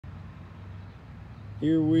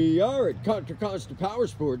Here we are at Contra Costa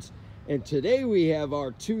Powersports, and today we have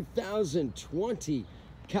our 2020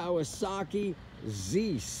 Kawasaki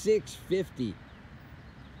Z650.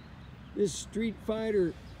 This Street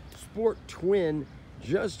Fighter Sport Twin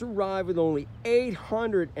just arrived with only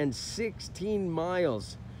 816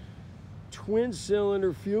 miles. Twin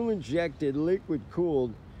cylinder, fuel injected, liquid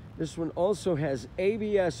cooled. This one also has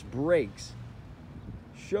ABS brakes.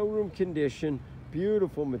 Showroom condition,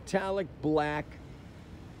 beautiful metallic black.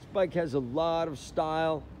 This bike has a lot of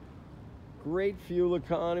style, great fuel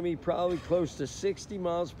economy, probably close to 60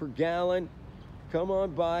 miles per gallon. Come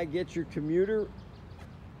on by, get your commuter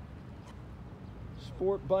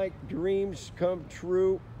sport bike dreams come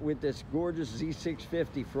true with this gorgeous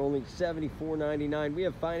Z650 for only $74.99. We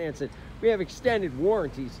have financing, we have extended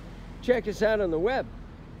warranties. Check us out on the web,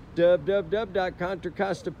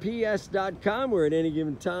 www.contracostaps.com, where at any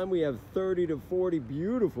given time we have 30 to 40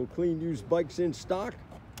 beautiful clean used bikes in stock.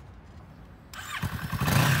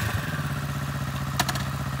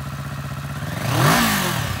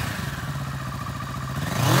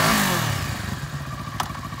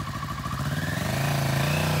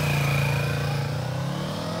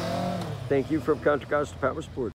 Thank you from Contra Costa Powersports.